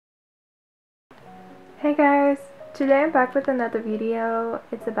Hey guys, today I'm back with another video.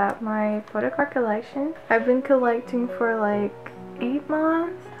 It's about my photocard collection. I've been collecting for like 8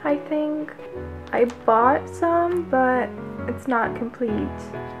 months, I think. I bought some, but it's not complete.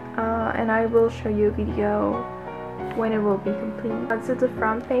 And I will show you a video when it will be complete. So the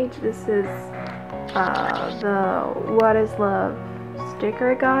front page, this is the What is Love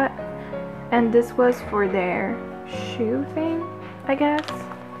sticker I got. And this was for their shoe thing, I guess.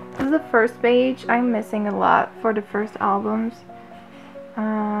 This is the first page. I'm missing a lot for the first albums.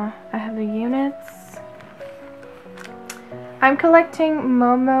 I have the units. I'm collecting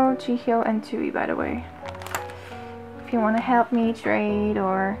Momo, Jihyo, and Tui, by the way. If you want to help me trade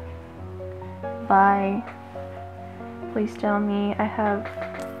or buy, please tell me. I have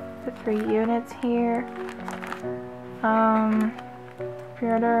the 3 units here.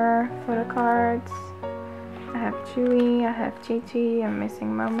 Pre-order photocards. I have Chewy, I have Chi-Chi, I'm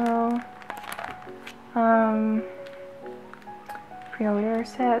missing Momo. Pre-order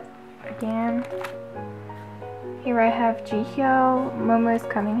set again. Here I have Jihyo. Momo is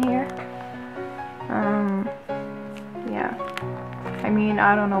coming here. Yeah. I mean,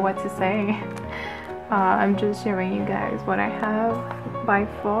 I don't know what to say. I'm just showing you guys what I have by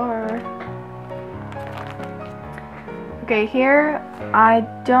far. Okay, here I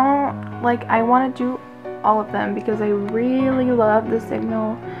want to do all of them because I really love the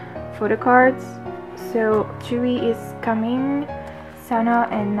Signal photocards. So Chewy is coming, Sana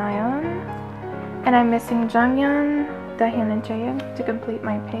and Nayeon, and I'm missing Janghyun, Dahyun, and Jaehyun to complete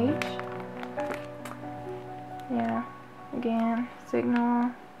my page. Yeah, again, Signal.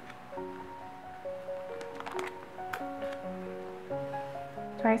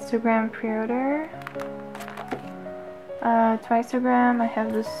 Twice2gram pre-order. Twice2gram, I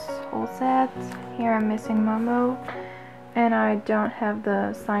have this whole set. Here I'm missing Momo, and I don't have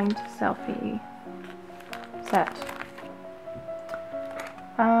the signed selfie set.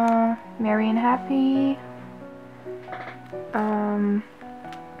 Merry and Happy.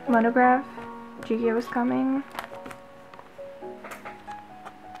 Monograph, Jihyo is coming.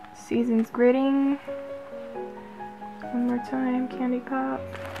 Season's Greeting. One more time, Candy Pop.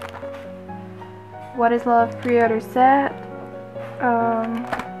 What is Love pre-order set.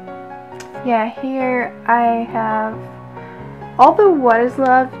 Yeah, here I have all the What is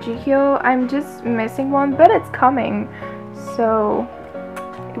Love Jihyo. I'm just missing one, but it's coming, so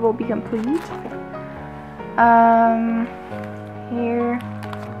it will be complete. Here,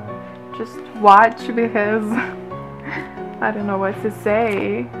 just watch because I don't know what to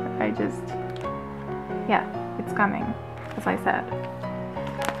say. Yeah, it's coming, as I said.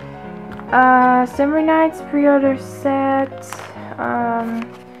 Summer Nights pre-order set.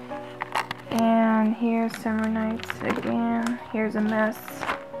 And here's Summer Nights again. Here's a mess.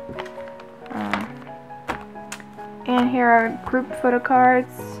 And here are group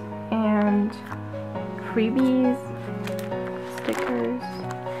photocards and freebies, stickers.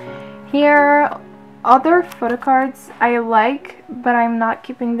 Here are other photocards I like, but I'm not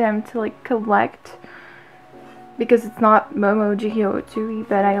keeping them to like collect because it's not Momo, Jihyo, or Tui,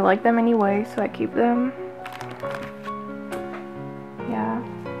 but I like them anyway, so I keep them. Yeah.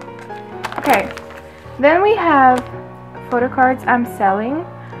 Okay, then we have photocards I'm selling.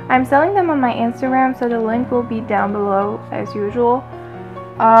 I'm selling them on my Instagram, so the link will be down below as usual.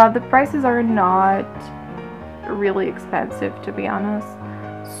 The prices are not really expensive, to be honest.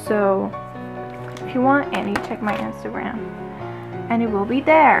 So if you want any, check my Instagram and it will be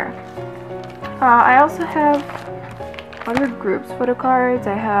there. I also have other groups photocards.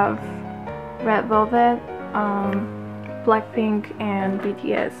 I have Red Velvet, Blackpink, and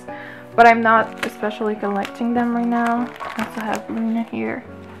BTS, but I'm not especially collecting them right now. I also have Luna here,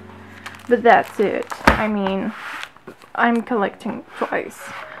 but that's it. I mean, I'm collecting twice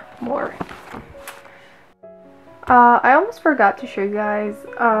more. I almost forgot to show you guys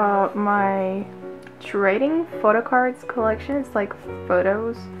my trading photocards collection. It's like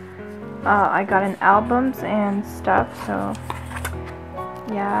photos. I got in albums and stuff, so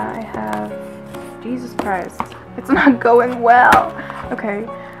yeah, I have, Jesus Christ, it's not going well. Okay,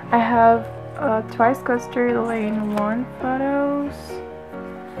 I have Twice Coaster Lane 1 photos,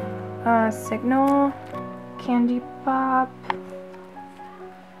 Signal, Candy Pop.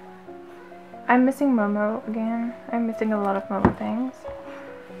 I'm missing Momo again. I'm missing a lot of Momo things,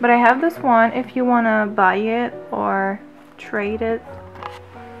 but I have this one if you want to buy it or trade it.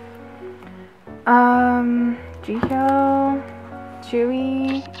 Jihyo,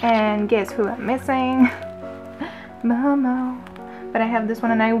 Chewy, and guess who I'm missing? Momo. But I have this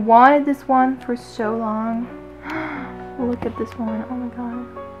one and I wanted this one for so long. Look at this one. Oh my god.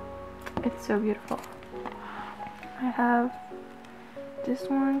 It's so beautiful. I have this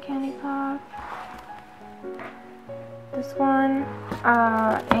one, candy pop, this one,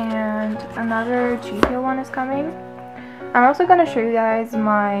 and another Yu-Gi-Oh one is coming. I'm also gonna show you guys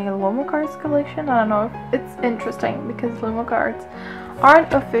my Lomo cards collection. I don't know if it's interesting because Lomo cards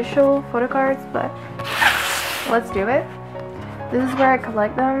aren't official photo cards, but let's do it. This is where I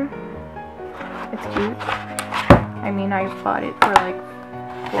collect them. It's cute. I mean, I bought it for like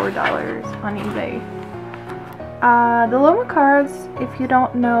 $4 on eBay. The Lomo cards, if you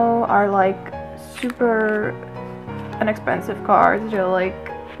don't know, are like super inexpensive cards. They're like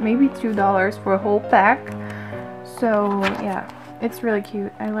maybe $2 for a whole pack. So yeah, it's really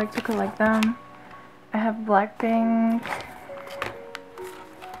cute. I like to collect them. I have Blackpink.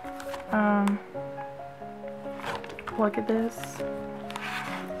 Look at this.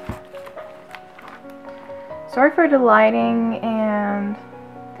 Sorry for the lighting and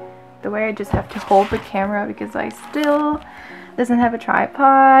the way I just have to hold the camera because I still doesn't have a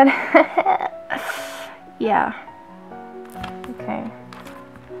tripod. Yeah. Okay.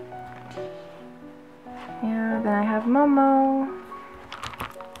 Yeah, then I have Momo.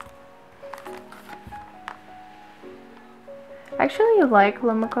 I actually like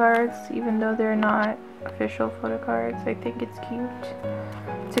Lomo cards, even though they're not official photo cards. I think it's cute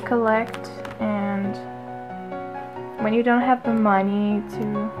to collect, and when you don't have the money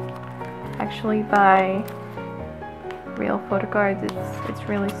to actually buy real photo cards, it's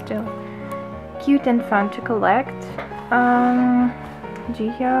really still cute and fun to collect.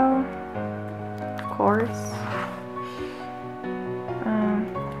 Yu-Gi-Oh, of course.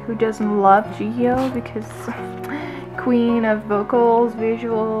 Who doesn't love Yu-Gi-Oh? Because queen of vocals,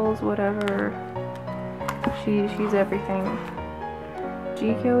 visuals, whatever. She's everything.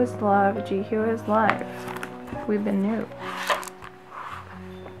 Yu-Gi-Oh is love. Yu-Gi-Oh is life. We've been new.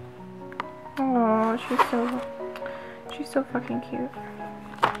 Oh, she's so fucking cute.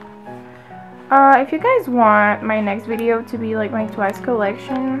 If you guys want my next video to be like my Twice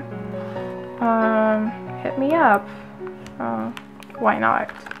collection, hit me up. Why not?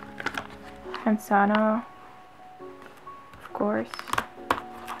 And Sana, of course.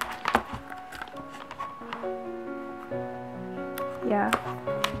 Yeah,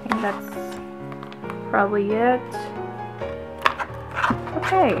 I think that's probably it.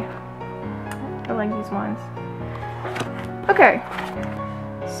 Okay, I like these ones. Okay,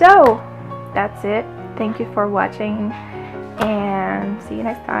 so that's it. Thank you for watching and see you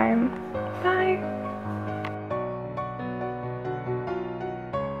next time. Bye.